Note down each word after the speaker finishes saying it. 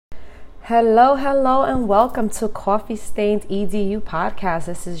Hello, and welcome to Coffee Stained EDU Podcast.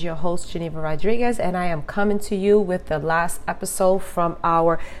 This is your host, Geneva Rodriguez, and I am coming to you with the last episode from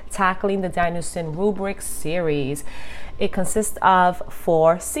our Tackling the Danielson Rubric series. It consists of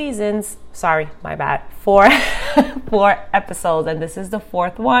four episodes, and this is the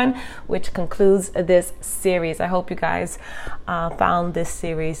fourth one, which concludes this series. I hope you guys found this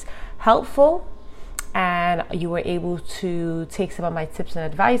series helpful, and you were able to take some of my tips and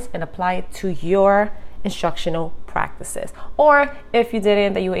advice and apply it to your instructional practices. Or if you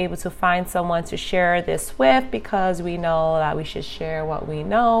didn't, that you were able to find someone to share this with, because we know that we should share what we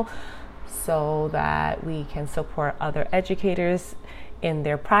know so that we can support other educators in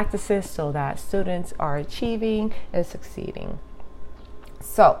their practices so that students are achieving and succeeding.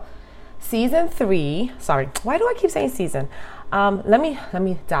 So, season 3, why do I keep saying season? Let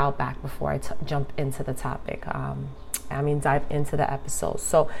me dial back before I jump into the topic. Dive into the episode.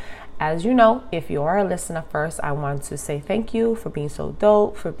 So, as you know, if you are a listener first, I want to say thank you for being so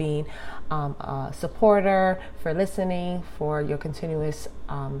dope, for being a supporter, for listening, for your continuous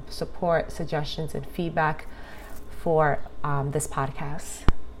support, suggestions, and feedback for this podcast.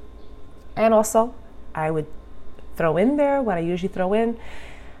 And also, I would throw in there what I usually throw in.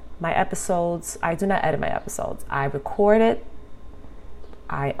 My episodes, I do not edit my episodes. I record it,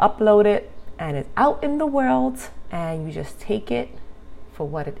 I upload it, and it's out in the world, and you just take it for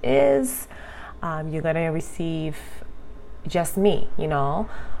what it is. You're going to receive just me,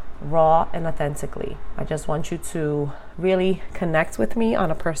 raw and authentically. I just want you to really connect with me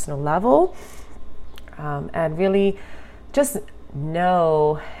on a personal level, and really just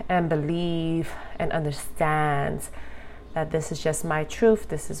know and believe and understand that this is just my truth.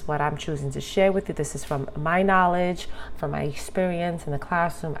 This is what I'm choosing to share with you. This is from my knowledge, from my experience in the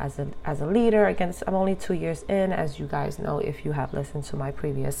classroom as a leader. Again, I'm only 2 years in, as you guys know if you have listened to my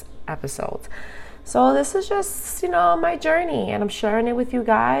previous episodes. So this is just, my journey, and I'm sharing it with you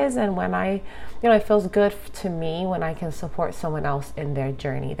guys. And when it feels good to me when I can support someone else in their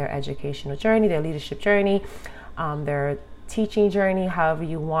journey, their educational journey, their leadership journey, their teaching journey, however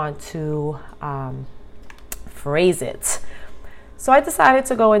you want to phrase it. So I decided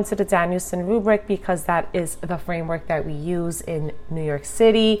to go into the Danielson Rubric because that is the framework that we use in New York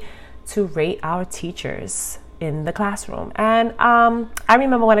City to rate our teachers in the classroom. And I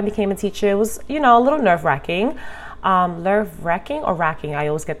remember when I became a teacher, it was, a little nerve-wracking. Nerve-wracking or racking? I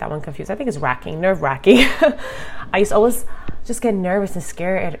always get that one confused. I think it's racking, nerve-wracking. I used to always just get nervous and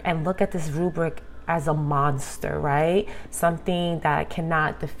scared and look at this rubric as a monster, right? Something that I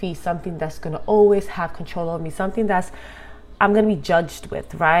cannot defeat, something that's going to always have control over me, something that's I'm going to be judged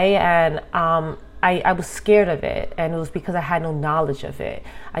with, right? And I was scared of it, and it was because I had no knowledge of it.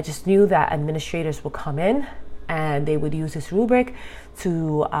 I just knew that administrators would come in and they would use this rubric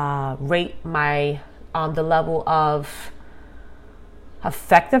to rate my the level of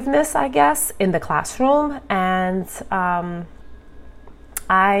effectiveness, I guess, in the classroom. And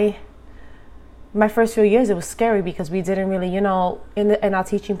my first few years, it was scary because we didn't really, in our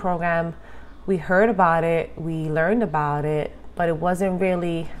teaching program, we heard about it, we learned about it, but it wasn't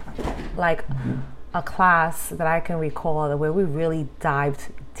really like a class that I can recall where we really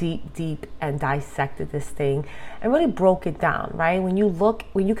dived deep and dissected this thing and really broke it down, right? When you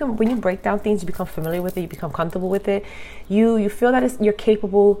break down things, you become familiar with it, you become comfortable with it, you feel that you're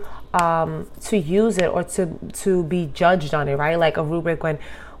capable to use it or to be judged on it, right? Like a rubric when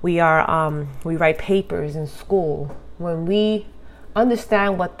we write papers in school. When we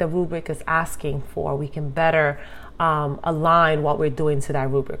understand what the rubric is asking for, we can better align what we're doing to that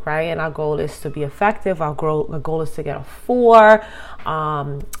rubric, right? And our goal is to be effective. Our goal is to get a 4.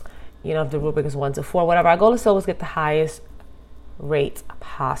 If the rubric is 1 to 4, whatever. Our goal is to always get the highest rate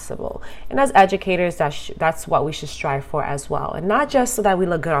possible. And as educators, that's what we should strive for as well. And not just so that we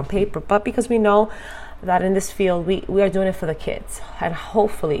look good on paper, but because we know that in this field, we are doing it for the kids. And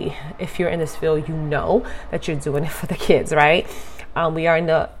hopefully, if you're in this field, you know that you're doing it for the kids, right? We are in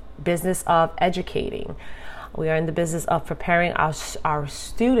the business of educating. We are in the business of preparing our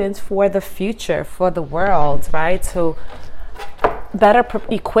students for the future, for the world, right? To better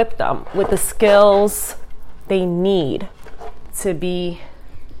equip them with the skills they need to be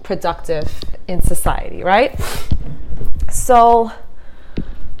productive in society, right? So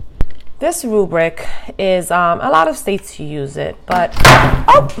this rubric is, a lot of states use it, but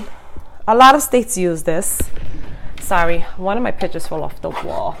a lot of states use this. Sorry, one of my pictures fell off the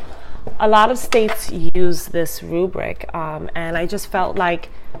wall. A lot of states use this rubric, and I just felt like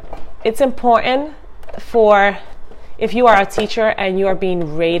it's important for, if you are a teacher and you are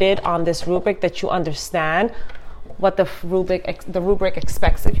being rated on this rubric, that you understand what the rubric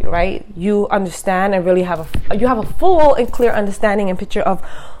expects of you, right? You understand and really have a full and clear understanding and picture of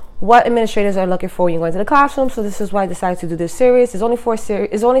what administrators are looking for when you go into the classroom. So this is why I decided to do this series. It's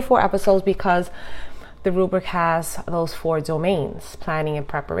only 4 episodes because the rubric has those 4 domains: planning and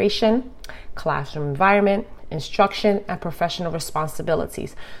preparation, classroom environment, instruction, and professional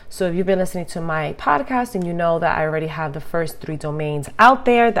responsibilities. So if you've been listening to my podcast, and you know that I already have the first 3 domains out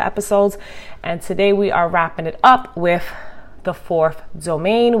there, the episodes, and today we are wrapping it up with the 4th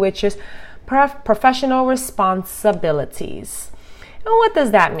domain, which is professional responsibilities. And what does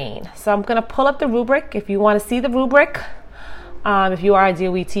that mean? So I'm going to pull up the rubric. If you want to see the rubric, if you are a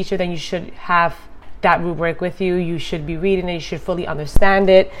DOE teacher, then you should have that rubric with you. You should be reading it. You should fully understand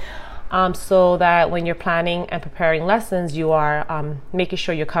it, so that when you're planning and preparing lessons, you are making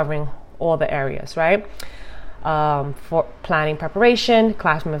sure you're covering all the areas, right? For planning, preparation,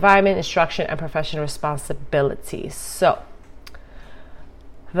 classroom environment, instruction, and professional responsibilities. So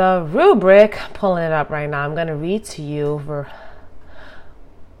the rubric, pulling it up right now, I'm going to read to you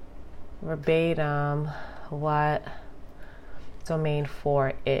verbatim what domain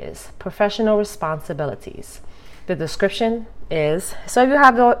 4 is. Professional responsibilities. The description is, so if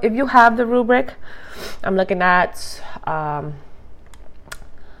you have the rubric, I'm looking at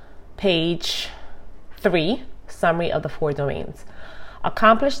page 3, summary of the 4 domains.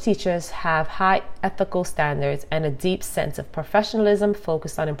 Accomplished teachers have high ethical standards and a deep sense of professionalism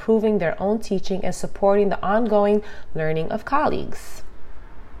focused on improving their own teaching and supporting the ongoing learning of colleagues.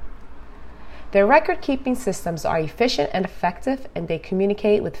 Their record-keeping systems are efficient and effective, and they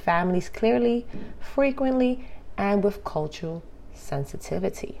communicate with families clearly, frequently, and with cultural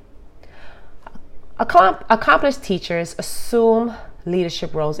sensitivity. Accomplished teachers assume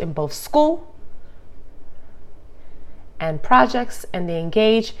leadership roles in both school and projects, and they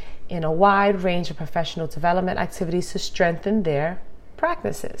engage in a wide range of professional development activities to strengthen their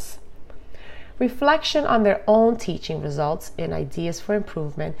practices. Reflection on their own teaching results in ideas for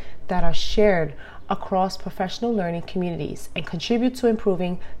improvement that are shared across professional learning communities and contribute to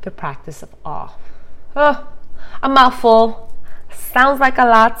improving the practice of all. A mouthful. Sounds like a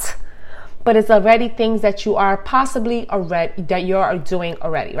lot, but it's already things that you are doing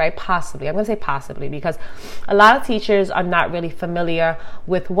already, right? Possibly. I'm going to say possibly because a lot of teachers are not really familiar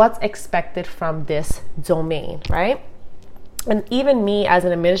with what's expected from this domain, right? And even me as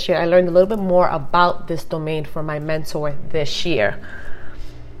an administrator, I learned a little bit more about this domain from my mentor this year.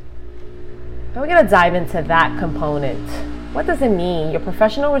 Now we're going to dive into that component. What does it mean? Your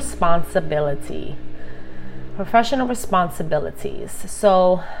professional responsibility. Professional responsibilities.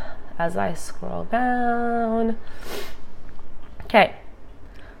 So as I scroll down. Okay.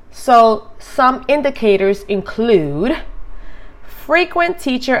 So some indicators include frequent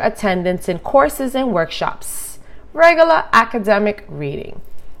teacher attendance in courses and workshops, regular academic reading,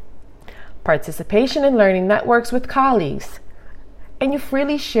 participation in learning networks with colleagues, and you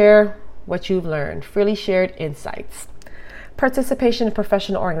freely share what you've learned, freely shared insights, participation in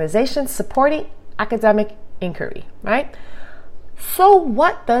professional organizations supporting academic inquiry, right? So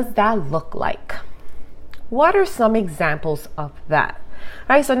what does that look like? What are some examples of that?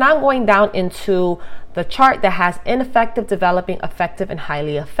 Right, so now I'm going down into the chart that has ineffective, developing, effective, and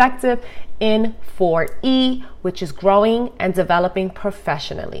highly effective in 4E, which is growing and developing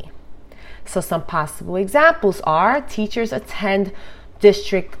professionally. So some possible examples are teachers attend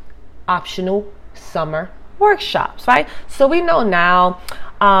district optional summer workshops, right? So we know now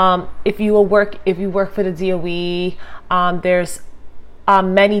if you work for the DOE, there's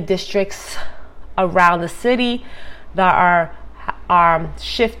many districts around the city that are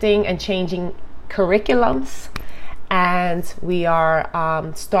shifting and changing curriculums, and we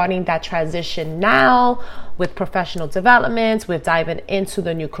are starting that transition now with professional development, with diving into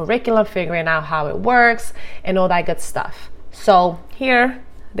the new curriculum, figuring out how it works and all that good stuff. So here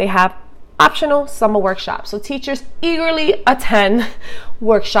they have optional summer workshops. So teachers eagerly attend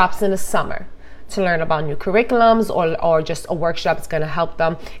workshops in the summer to learn about new curriculums or just a workshop that's going to help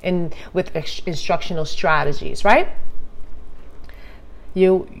them with instructional strategies, right?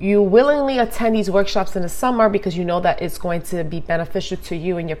 You willingly attend these workshops in the summer because you know that it's going to be beneficial to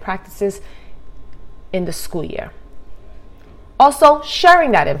you and your practices in the school year. Also,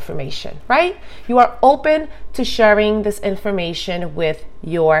 sharing that information, right? You are open to sharing this information with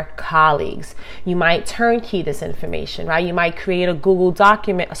your colleagues. You might turnkey this information, right? You might create a Google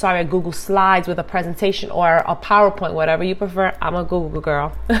Slides with a presentation or a PowerPoint, whatever you prefer. I'm a Google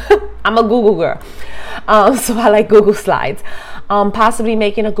girl. I'm a Google girl. So I like Google Slides. Possibly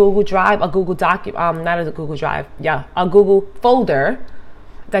making a Google Drive, a Google folder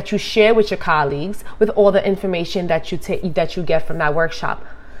that you share with your colleagues with all the information that you get from that workshop.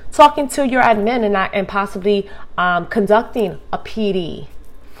 Talking to your admin and possibly conducting a PD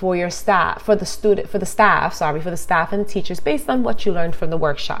for your staff, for the staff and the teachers based on what you learned from the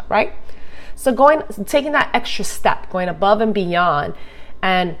workshop, right? So taking that extra step, going above and beyond,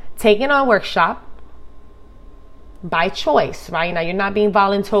 and taking on a workshop by choice, right? Now you're not being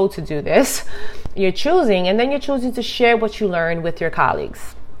voluntold to do this. You're choosing, and then you're choosing to share what you learned with your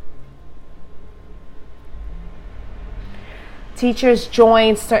colleagues. Teachers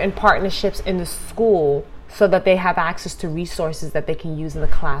join certain partnerships in the school so that they have access to resources that they can use in the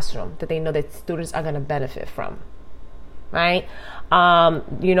classroom, that they know that students are going to benefit from, right? A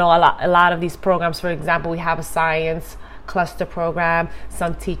lot of these programs, for example, we have a science cluster program.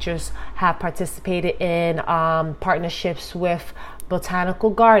 Some teachers have participated in partnerships with Botanical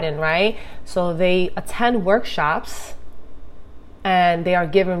Garden, right? So they attend workshops and they are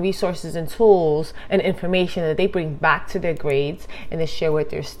given resources and tools and information that they bring back to their grades, and they share with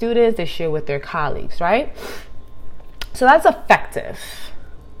their students, they share with their colleagues, right? So that's effective.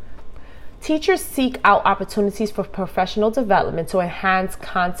 Teachers seek out opportunities for professional development to enhance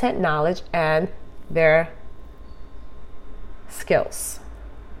content knowledge and their skills.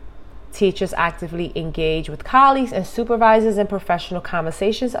 Teachers actively engage with colleagues and supervisors in professional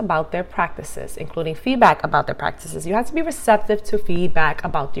conversations about their practices, including feedback about their practices. You have to be receptive to feedback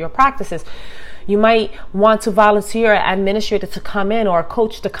about your practices. You might want to volunteer an administrator to come in or a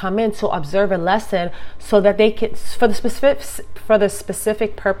coach to come in to observe a lesson so that they can, for the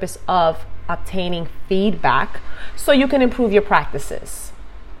specific purpose of obtaining feedback so you can improve your practices.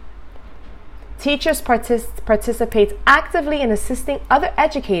 Teachers participate actively in assisting other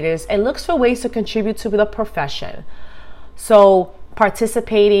educators and looks for ways to contribute to the profession. So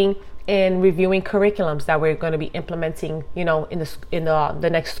participating in reviewing curriculums that we're going to be implementing, in the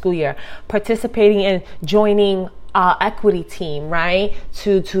next school year. Participating in joining equity team, right?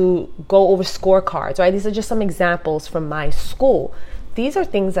 To go over scorecards, right? These are just some examples from my school. These are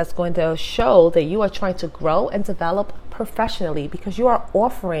things that's going to show that you are trying to grow and develop professionally, because you are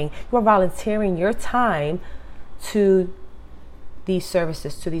volunteering your time to these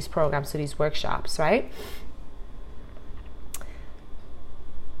services, to these programs, to these workshops, right?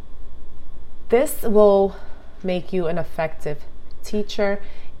 This will make you an effective teacher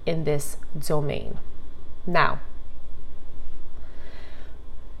in this domain. Now,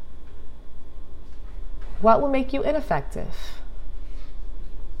 what will make you ineffective?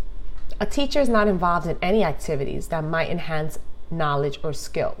 A teacher is not involved in any activities that might enhance knowledge or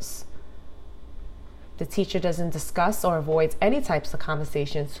skills. The teacher doesn't discuss or avoids any types of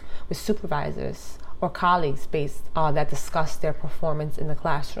conversations with supervisors or colleagues that discuss their performance in the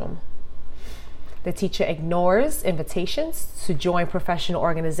classroom. The teacher ignores invitations to join professional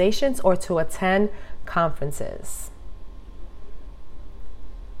organizations or to attend conferences.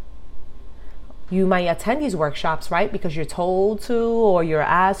 You might attend these workshops, right? Because you're told to, or you're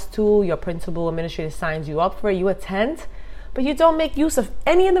asked to, your principal administrator signs you up for it, you attend, but you don't make use of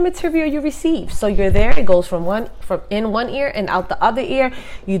any of the material you receive. So you're there, it goes from in one ear and out the other ear.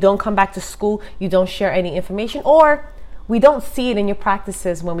 You don't come back to school, you don't share any information, or we don't see it in your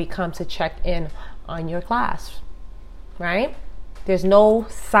practices when we come to check in on your class, right? There's no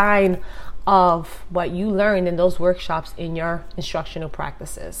sign of what you learned in those workshops in your instructional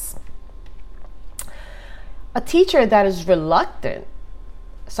practices. A teacher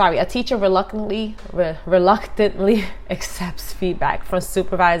reluctantly accepts feedback from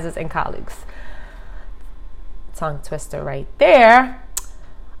supervisors and colleagues. Tongue twister right there.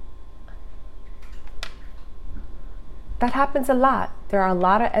 That happens a lot. There are a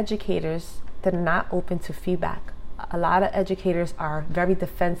lot of educators that are not open to feedback. A lot of educators are very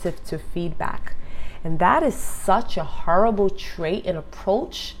defensive to feedback. And that is such a horrible trait and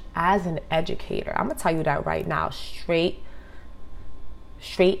approach as an educator. I'm gonna tell you that right now, straight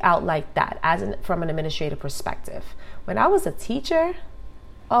out like that, from an administrative perspective. When I was a teacher,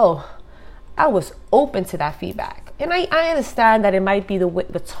 I was open to that feedback. And I understand that it might be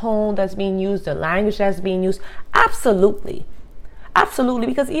the tone that's being used, the language that's being used. Absolutely,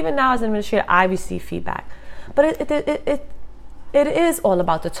 because even now as an administrator, I receive feedback. But it is all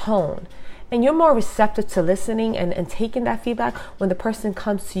about the tone. And you're more receptive to listening and taking that feedback when the person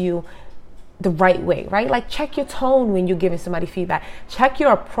comes to you the right way, right? Like check your tone when you're giving somebody feedback. Check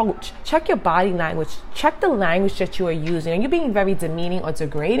your approach. Check your body language. Check the language that you are using. Are you being very demeaning or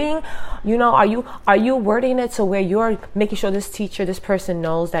degrading? You know, are you wording it to where you're making sure this teacher, this person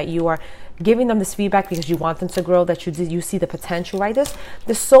knows that you are giving them this feedback because you want them to grow, that you see the potential, right?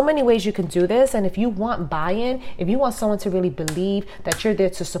 There's so many ways you can do this. And if you want buy-in, if you want someone to really believe that you're there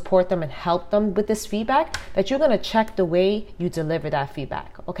to support them and help them with this feedback, that you're going to check the way you deliver that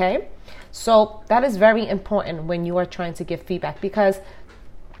feedback, okay? So that is very important when you are trying to give feedback, because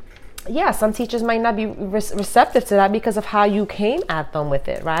yeah, some teachers might not be receptive to that because of how you came at them with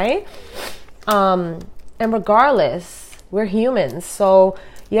it, right? And regardless, we're humans. So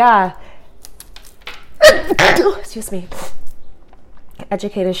yeah, excuse me.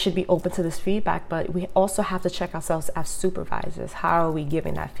 Educators should be open to this feedback, but we also have to check ourselves as supervisors. How are we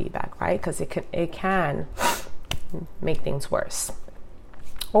giving that feedback, right? Because it can make things worse,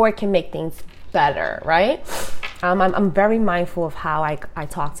 or it can make things better, right? I'm very mindful of how I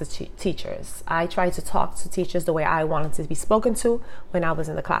talk to teachers. I try to talk to teachers the way I wanted to be spoken to when I was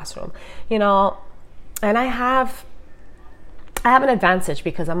in the classroom, you know, and I have an advantage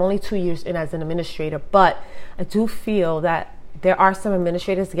because I'm only 2 years in as an administrator, but I do feel that there are some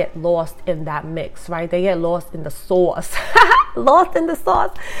administrators that get lost in that mix, right? They get lost in the sauce. Lost in the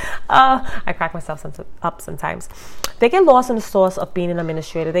sauce. I crack myself up sometimes. They get lost in the sauce of being an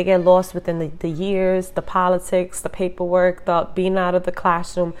administrator. They get lost within the years, the politics, the paperwork, the being out of the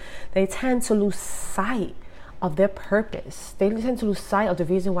classroom. They tend to lose sight of their purpose. They tend to lose sight of the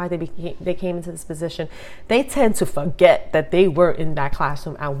reason why they came into this position. They tend to forget that they were in that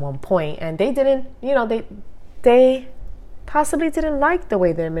classroom at one point, and they didn't, you know, they possibly didn't like the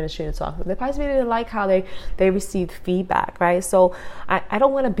way the administrator talked. They possibly didn't like how they received feedback, right? So I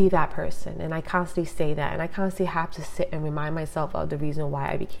don't want to be that person, and I constantly say that, and I constantly have to sit and remind myself of the reason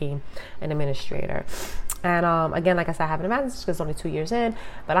why I became an administrator. And again, like I said, I have an advantage because it's only 2 years in,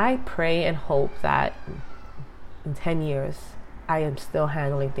 but I pray and hope that in 10 years I am still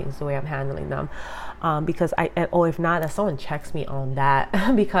handling things the way I'm handling them, because or if not, that someone checks me on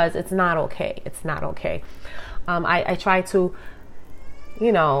that because it's not okay. It's not okay. I try to,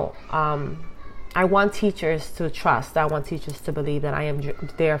 you know, I want teachers to trust. I want teachers to believe that I am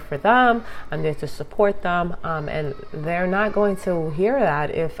there for them. I'm there to support them. And they're not going to hear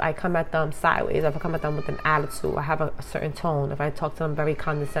that if I come at them sideways, if I come at them with an attitude, I have a certain tone, if I talk to them very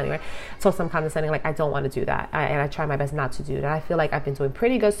condescending, right? Talk to them condescending, like I don't want to do that. And I try my best not to do that. I feel like I've been doing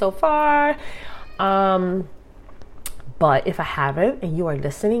pretty good so far. But if I haven't, and you are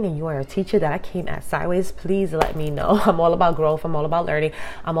listening and you are a teacher that I came at sideways, please let me know. I'm all about growth. I'm all about learning.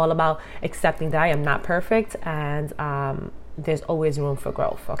 I'm all about accepting that I am not perfect, and there's always room for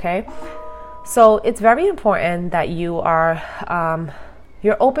growth, okay? So it's very important that you are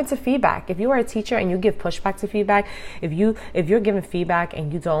you're open to feedback. If you are a teacher and you give pushback to feedback, if you're giving feedback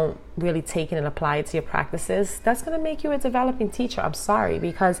and you don't really take it and apply it to your practices, that's going to make you a developing teacher. I'm sorry,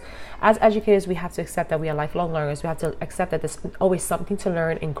 because as educators, we have to accept that we are lifelong learners. We have to accept that there's always something to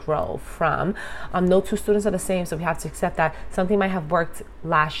learn and grow from. No two students are the same, so we have to accept that something might have worked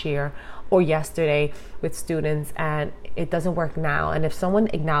last year or yesterday with students and it doesn't work now. And if someone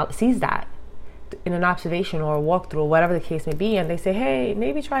sees that in an observation or a walkthrough or whatever the case may be, and they say, hey,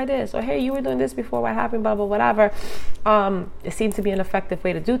 maybe try this, or hey, you were doing this before, what happened, blah, blah, whatever, it seems to be an effective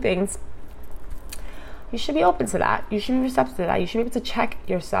way to do things, you should be open to that. You should be receptive to that. You should be able to check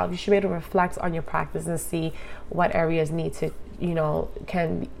yourself. You should be able to reflect on your practice and see what areas need to, you know,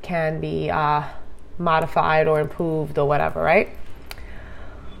 can be modified or improved or whatever, right?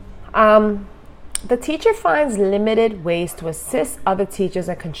 The teacher finds limited ways to assist other teachers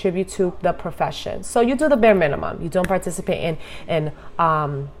and contribute to the profession. So you do the bare minimum. You don't participate in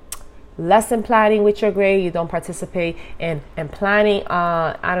lesson planning with your grade. You don't participate in planning,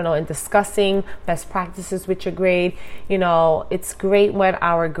 in discussing best practices with your grade. You know, it's great when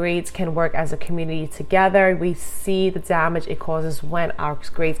our grades can work as a community together. We see the damage it causes when our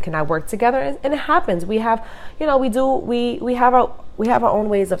grades cannot work together, and it happens. We have, you know, we have our own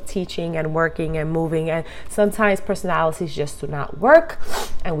ways of teaching and working and moving, and sometimes personalities just do not work,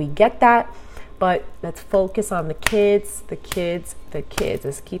 and we get that. But let's focus on the kids.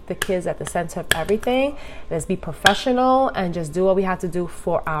 Let's keep the kids at the center of everything. Let's be professional and just do what we have to do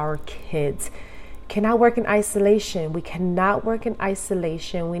for our kids. Cannot work in isolation. We cannot work in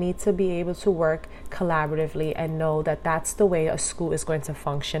isolation. We need to be able to work collaboratively and know that that's the way a school is going to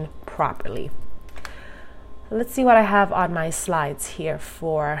function properly. Let's see what I have on my slides here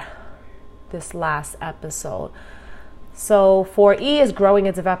for this last episode. So 4E is growing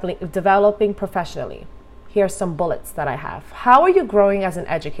and developing professionally. Here are some bullets that I have. How are you growing as an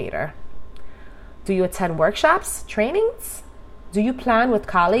educator? Do you attend workshops, trainings? Do you plan with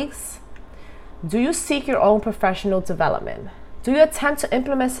colleagues? Do you seek your own professional development? Do you attempt to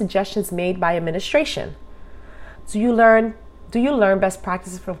implement suggestions made by administration? Do you learn best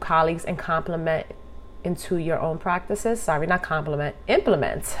practices from colleagues and implement into your own practices? Sorry, not compliment,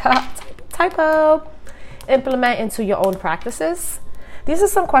 implement. Typo. Implement into your own practices? These are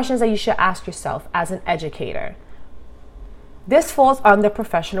some questions that you should ask yourself as an educator. This falls under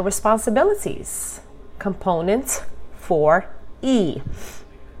professional responsibilities. Component 4E.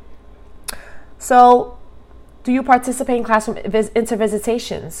 So, do you participate in classroom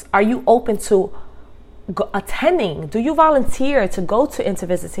intervisitations? Are you open to attending? Do you volunteer to go to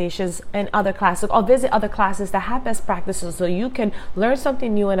intervisitations and other classes, or visit other classes that have best practices so you can learn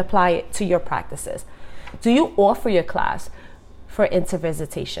something new and apply it to your practices? Do you offer your class for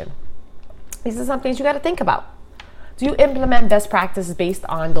intervisitation? These are some things you got to think about. Do you implement best practices based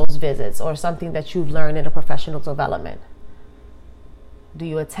on those visits or something that you've learned in a professional development? Do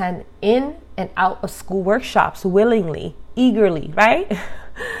you attend in and out of school workshops willingly, eagerly, right?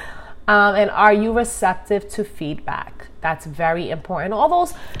 And are you receptive to feedback? That's very important. All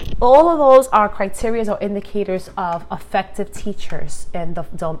of those are criteria or indicators of effective teachers in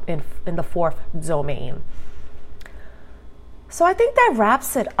the fourth domain. So I think that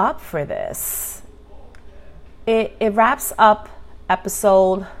wraps it up for this. It wraps up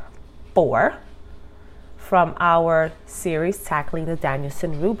episode 4 from our series tackling the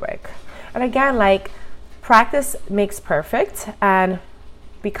Danielson rubric. And again, like, practice makes perfect, and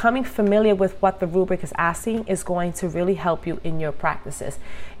becoming familiar with what the rubric is asking is going to really help you in your practices.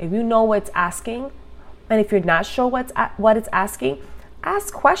 If you know what it's asking, and if you're not sure what it's asking,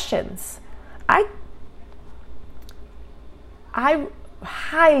 ask questions. I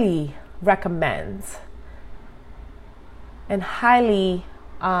highly recommend and highly,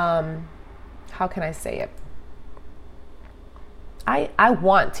 how can I say it? I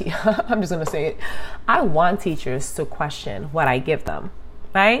want, I'm just going to say it. I want teachers to question what I give them,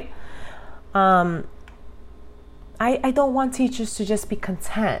 right? I don't want teachers to just be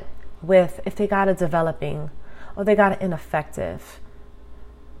content with if they got a developing or they got an ineffective.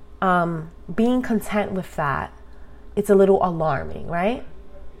 Being content with that, it's a little alarming, right?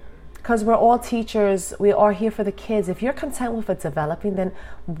 Because we're all teachers, we are here for the kids. If you're content with a developing, then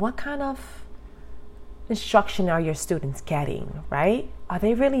what kind of instruction are your students getting, right? Are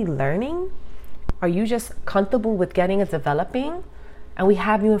they really learning? Are you just comfortable with getting a developing and we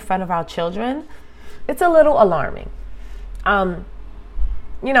have you in front of our children? It's a little alarming. If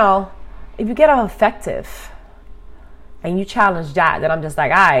you get an effective and you challenge that, then I'm just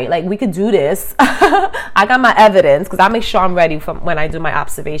like, all right, like, we could do this. I got my evidence, because I make sure I'm ready from when I do my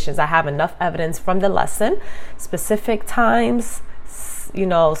observations. I have enough evidence from the lesson, specific times,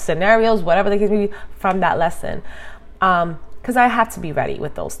 scenarios, whatever the case may be, from that lesson. Because I have to be ready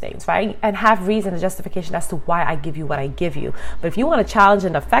with those things, right? And have reason and justification as to why I give you what I give you. But if you want to challenge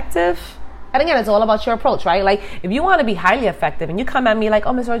an effective, and again, it's all about your approach, right? Like, if you want to be highly effective and you come at me like,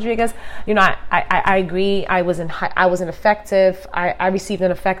 oh, Ms. Rodriguez, I agree. I wasn't effective. I received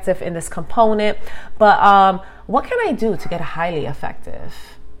an effective in this component. But what can I do to get a highly effective,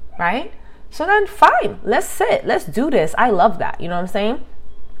 right? So then fine, let's sit. Let's do this. I love that. You know what I'm saying?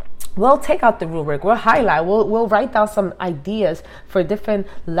 We'll take out the rubric. We'll highlight. We'll write down some ideas for different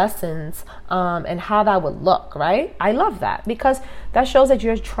lessons and how that would look, right? I love that, because that shows that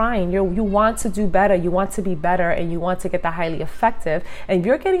you're trying. You want to do better. You want to be better, and you want to get the highly effective. And if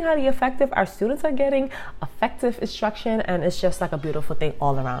you're getting highly effective, our students are getting effective instruction, and it's just like a beautiful thing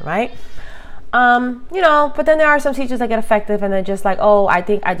all around, right? But then there are some teachers that get effective and they're just like, oh, I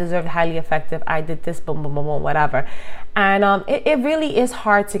think I deserve highly effective. I did this, boom, boom, boom, boom, whatever. And it really is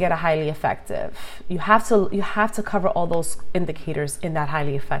hard to get a highly effective. You have to cover all those indicators in that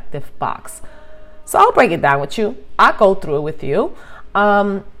highly effective box. So I'll break it down with you. I'll go through it with you.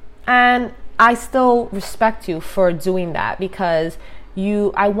 And I still respect you for doing that, because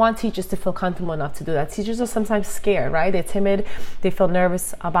I want teachers to feel comfortable enough to do that. Teachers are sometimes scared, right? They're timid. They feel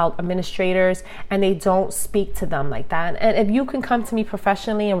nervous about administrators, and they don't speak to them like that. And if you can come to me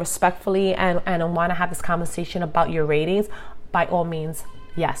professionally and respectfully and want to have this conversation about your ratings, by all means,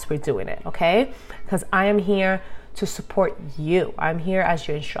 yes, we're doing it, okay? Because I am here to support you. I'm here as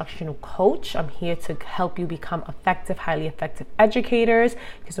your instructional coach. I'm here to help you become effective, highly effective educators,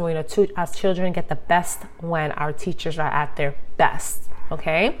 because we know as children get the best when our teachers are at their best,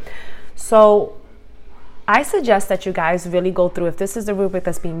 okay? So I suggest that you guys really go through, if this is the rubric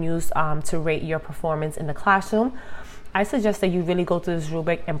that's being used to rate your performance in the classroom, I suggest that you really go through this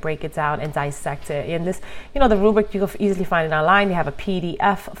rubric and break it down and dissect it. And this, the rubric, you can easily find it online. They have a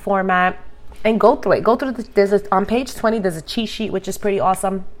PDF format. and go through it. On page 20, there's a cheat sheet, which is pretty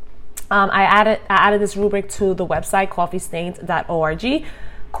awesome. I added this rubric to the website, coffeestains.org.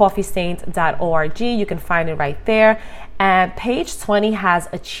 coffeestains.org. You can find it right there. And page 20 has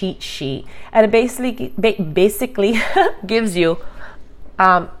a cheat sheet, and it basically gives you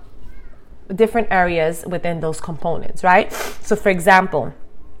different areas within those components, right? So for example,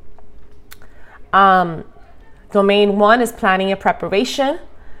 domain 1 is planning and preparation,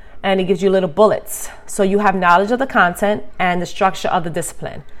 and it gives you little bullets. So you have knowledge of the content and the structure of the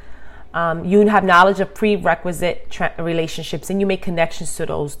discipline. You have knowledge of prerequisite relationships, and you make connections to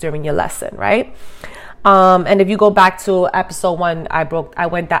those during your lesson, right? And if you go back to episode 1, I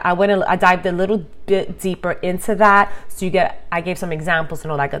dived a little bit deeper into that. So I gave some examples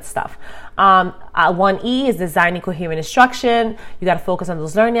and all that good stuff. 1E is designing coherent instruction. You got to focus on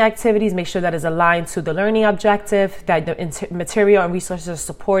those learning activities. Make sure that is aligned to the learning objective, that the material and resources are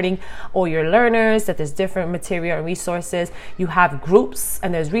supporting all your learners, that there's different material and resources. You have groups,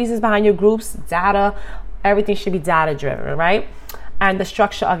 and there's reasons behind your groups, data. Everything should be data driven, right? And the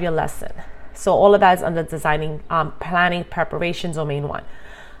structure of your lesson. So all of that is under designing, planning, preparation, domain 1.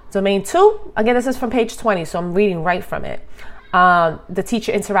 Domain 2, again, this is from page 20, so I'm reading right from it. The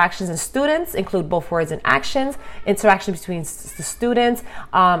teacher interactions and students include both words and actions. Interactions between the students,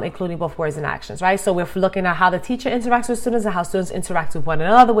 including both words and actions, right? So we're looking at how the teacher interacts with students and how students interact with one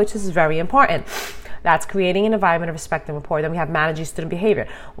another, which is very important. That's creating an environment of respect and rapport. Then we have managing student behavior.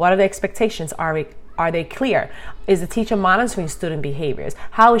 What are the expectations? Are they clear? Is the teacher monitoring student behaviors?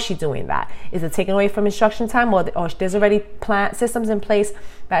 How is she doing that? Is it taken away from instruction time, or there's already systems in place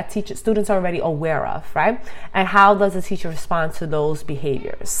that students are already aware of, right? And how does the teacher respond to those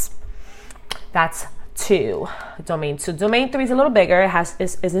behaviors? That's 2, domain 2. Domain 3 is a little bigger. It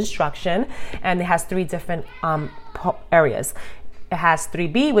is instruction, and it has 3 different areas. It has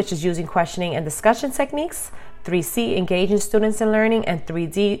 3B, which is using questioning and discussion techniques. 3C, engaging students in learning, and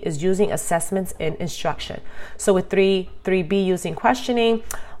 3D is using assessments in instruction. So with 3B, using questioning,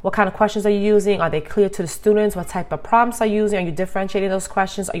 what kind of questions are you using? Are they clear to the students? What type of prompts are you using? Are you differentiating those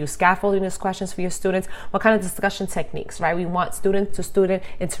questions? Are you scaffolding those questions for your students? What kind of discussion techniques, right? We want student-to-student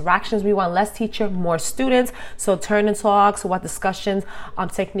interactions. We want less teacher, more students. So turn and talk. So what discussions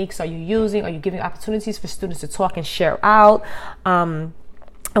techniques are you using? Are you giving opportunities for students to talk and share out?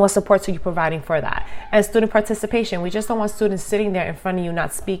 And what supports are you providing for that? And student participation. We just don't want students sitting there in front of you,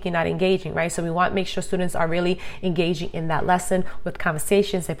 not speaking, not engaging, right? So we want to make sure students are really engaging in that lesson with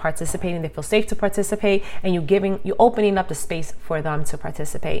conversations. They're participating. They feel safe to participate, and you're opening up the space for them to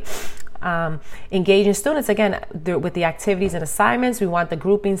participate. Engaging students, again, with the activities and assignments. We want the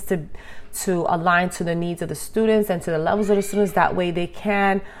groupings to align to the needs of the students and to the levels of the students. That way they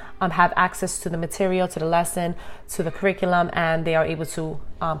can have access to the material, to the lesson, to the curriculum, and they are able to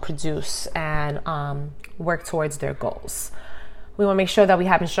produce and work towards their goals. We want to make sure that we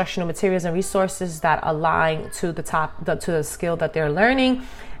have instructional materials and resources that align to the skill that they're learning,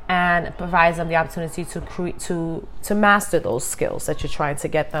 and provides them the opportunity to master those skills that you're trying to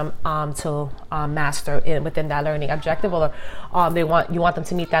get them to master within that learning objective, or you want them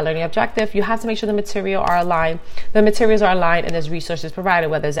to meet that learning objective. You have to make sure the materials are aligned, and there's resources provided,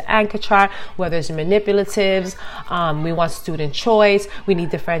 whether it's an anchor chart, whether it's manipulatives. We want student choice. We need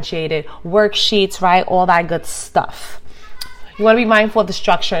differentiated worksheets, right? All that good stuff. You want to be mindful of the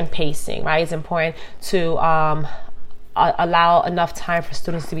structure and pacing, right? It's important to allow enough time for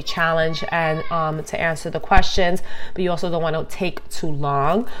students to be challenged and to answer the questions, but you also don't want to take too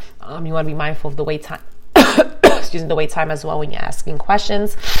long. You want to be mindful of the wait time the wait time as well when you're asking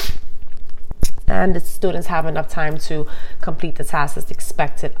questions, and the students have enough time to complete the task that's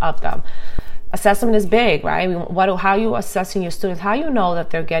expected of them. Assessment is big, right? How are you assessing your students? How you know that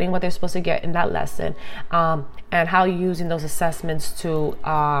they're getting what they're supposed to get in that lesson, and how you're using those assessments to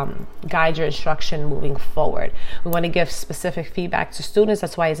guide your instruction moving forward. We want to give specific feedback to students.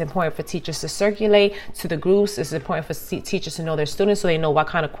 That's why it's important for teachers to circulate to the groups. It's important for teachers to know their students so they know what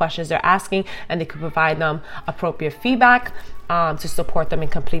kind of questions they're asking, and they can provide them appropriate feedback to support them in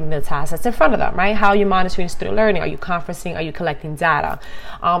completing the task that's in front of them, right? How are you monitoring student learning? Are you conferencing? Are you collecting data?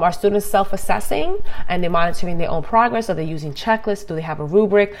 Are students self-assessing and they're monitoring their own progress? Are they using checklists? Do they have a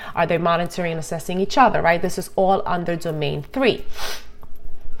rubric? Are they monitoring and assessing each other, right? This is all under domain 3.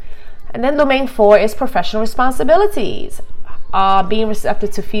 And then domain 4 is professional responsibilities. Being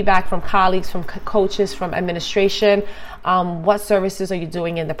receptive to feedback from colleagues, from coaches, from administration. What services are you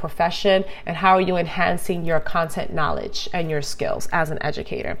doing in the profession, and how are you enhancing your content knowledge and your skills as an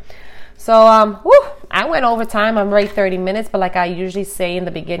educator? So, I went over time. I'm right 30 minutes, but like I usually say in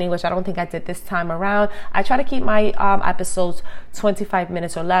the beginning, which I don't think I did this time around, I try to keep my episodes 25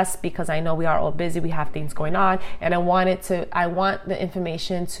 minutes or less because I know we are all busy. We have things going on, and I want the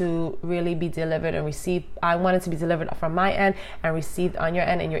information to really be delivered and received. I want it to be delivered from my end and received on your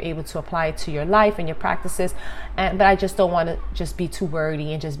end, and you're able to apply it to your life and your practices. But I just don't want to just be too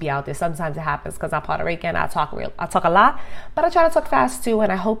wordy and just be out there. Sometimes it happens because I'm Puerto Rican. I talk a lot, but I try to talk fast too,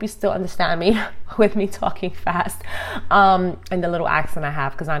 and I hope you still understand me with me talking fast and the little accent I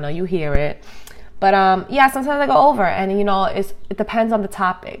have because I know you hear it. But sometimes I go over, and it depends on the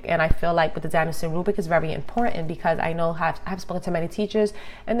topic. And I feel like with the Danielson rubric is very important because I know I've spoken to many teachers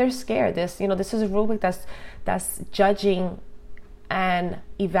and they're scared. This is a rubric that's judging and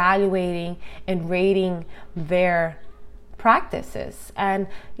evaluating and rating their practices, and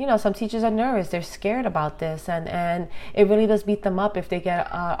some teachers are nervous, they're scared about this, and it really does beat them up if they get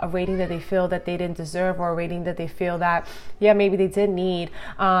a rating that they feel that they didn't deserve, or a rating that they feel that maybe they did need,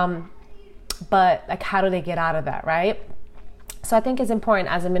 but like how do they get out of that, right? So I think it's important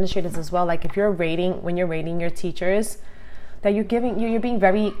as administrators as well, like when you're rating your teachers, that you're being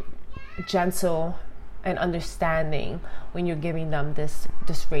very gentle and understanding when you're giving them this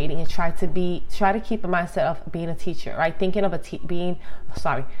rating, and try to keep a mindset of being a teacher, right? Thinking of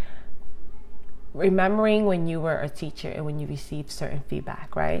remembering when you were a teacher and when you received certain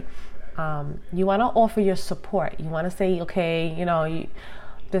feedback, right? You want to offer your support. You want to say, okay,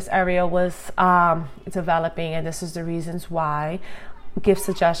 this area was developing, and this is the reasons why. Give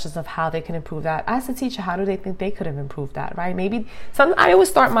suggestions of how they can improve that. As a teacher, how do they think they could have improved that, right? Maybe I always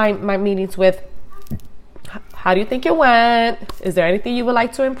start my meetings with, how do you think it went? Is there anything you would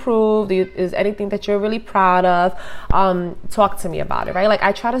like to improve? Is anything that you're really proud of? Talk to me about it, right? Like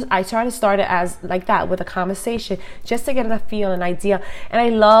I try to start it as like that, with a conversation, just to get a feel, an idea. And I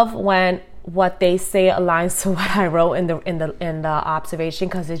love when what they say aligns to what I wrote in the observation,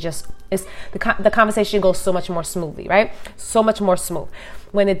 because the conversation goes so much more smoothly, right? So much more smooth.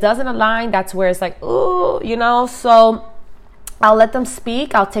 When it doesn't align, that's where it's like, ooh, so I'll let them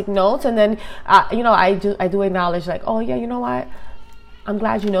speak. I'll take notes, and then I do acknowledge, like, oh yeah, you know what? I'm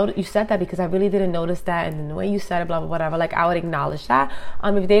glad you said that, because I really didn't notice that, and then the way you said it, blah blah whatever. Like I would acknowledge that.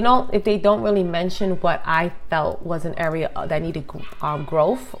 If they don't really mention what I felt was an area that needed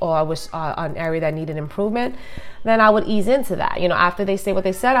growth, or was an area that needed improvement, then I would ease into that. After they say what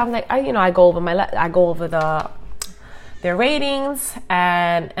they said, I'm like, I go over their ratings,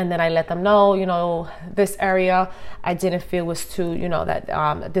 and then I let them know, this area I didn't feel was too,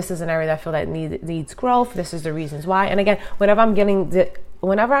 that this is an area that I feel that needs growth. This is the reasons why. And again, whenever I'm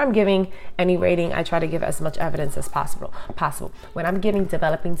giving any rating, I try to give as much evidence as possible. When I'm giving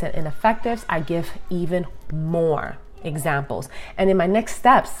developings and ineffectives, I give even more examples. And in my next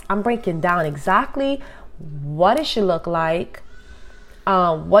steps, I'm breaking down exactly what it should look like,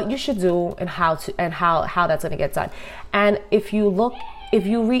 what you should do, and how that's going to get done. And if you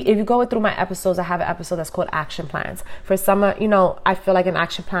go through my episodes, I have an episode that's called action plans. For some, I feel like an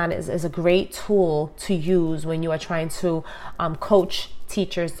action plan is a great tool to use when you are trying to coach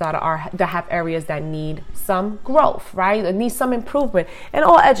teachers that have areas that need some growth, right? That need some improvement. And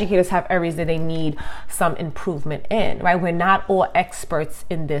all educators have areas that they need some improvement in, right? We're not all experts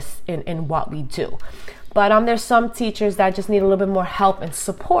in this, in what we do. But there's some teachers that just need a little bit more help and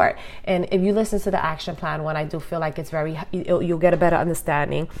support. And if you listen to the action plan one, I do feel like you'll get a better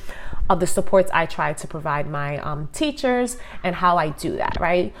understanding of the supports I try to provide my teachers and how I do that,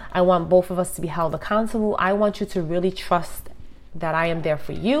 right? I want both of us to be held accountable. I want you to really trust that I am there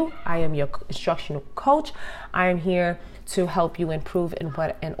for you. I am your instructional coach. I am here to help you improve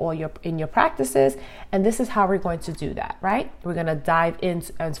in your practices, and this is how we're going to do that, right? We're going to dive in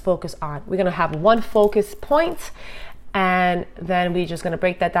and we're going to have one focus point, and then we're just going to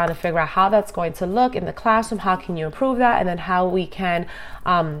break that down and figure out how that's going to look in the classroom. How can you improve that, and then how we can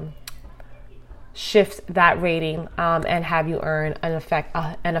shift that rating and have you earn an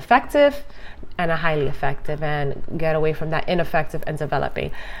effective and a highly effective, and get away from that ineffective and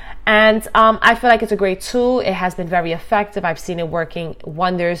developing. And I feel like it's a great tool. It has been very effective. I've seen it working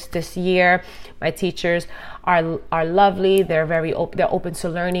wonders this year. My teachers are lovely. They're very they're open to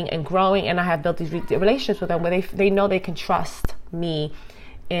learning and growing, and I have built these relationships with them where they know they can trust me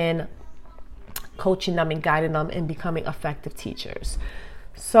in coaching them and guiding them in becoming effective teachers.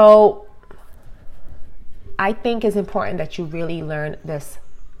 So I think it's important that you really learn this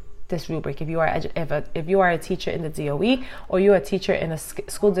this rubric. If you are a teacher in the DOE, or you're a teacher in a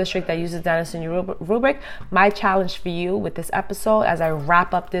school district that uses Danielson rubric, my challenge for you with this episode, as I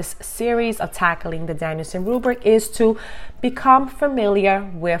wrap up this series of tackling the Danielson rubric, is to become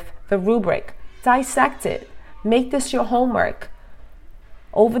familiar with the rubric. Dissect it. Make this your homework.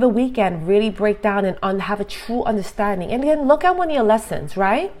 Over the weekend, really break down and have a true understanding. And then look at one of your lessons,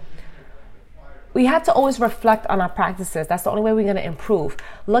 right? We have to always reflect on our practices. That's the only way we're going to improve.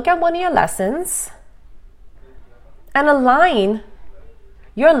 Look at one of your lessons and align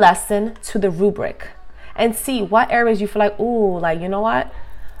your lesson to the rubric and see what areas you feel like, ooh, like, you know what?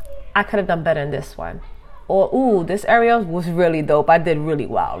 I could have done better in this one. Or, ooh, this area was really dope. I did really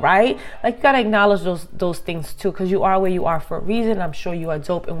well, right? Like, you got to acknowledge those things too, because you are where you are for a reason. I'm sure you are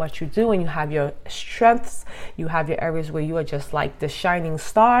dope in what you do, and you have your strengths. You have your areas where you are just like the shining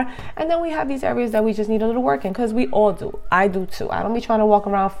star. And then we have these areas that we just need a little work in, because we all do. I do too. I don't be trying to walk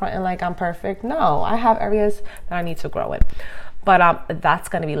around fronting like I'm perfect. No, I have areas that I need to grow in. But that's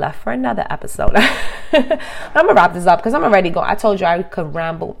going to be left for another episode. I'm going to wrap this up because I'm already going. I told you I could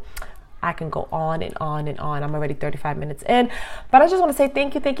ramble. I can go on and on and on. I'm already 35 minutes in. But I just want to say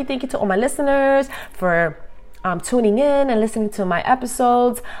thank you to all my listeners for tuning in and listening to my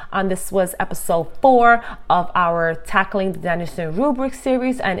episodes. This was episode 4 of our Tackling the Danielson Rubric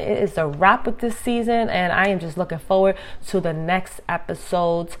series. And it is a wrap with this season. And I am just looking forward to the next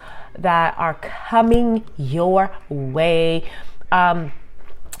episodes that are coming your way.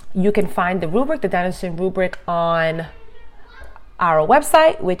 You can find the rubric, the Danielson rubric, on our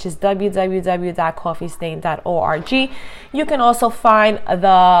website, which is www.coffeestain.org. You can also find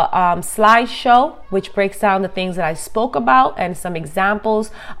the slideshow, which breaks down the things that I spoke about and some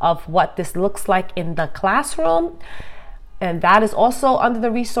examples of what this looks like in the classroom. And that is also under the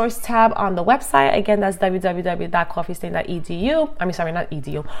resource tab on the website. Again, that's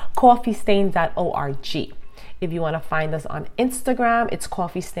www.coffeestain.edu. coffeestain.org. If you want to find us on Instagram, it's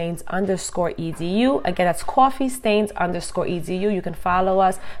coffeestains_edu. Again, that's coffeestains_edu. You can follow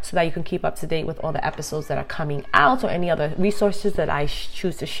us so that you can keep up to date with all the episodes that are coming out or any other resources that I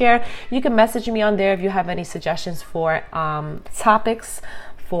choose to share. You can message me on there if you have any suggestions for topics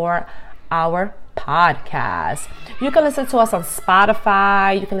for our podcast. You can listen to us on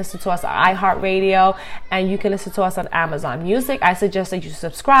Spotify, you can listen to us on iHeartRadio, and you can listen to us on Amazon Music. I suggest that you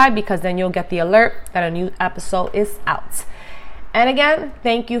subscribe, because then you'll get the alert that a new episode is out. And again,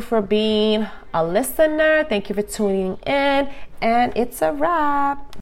 thank you for being a listener. Thank you for tuning in, and it's a wrap.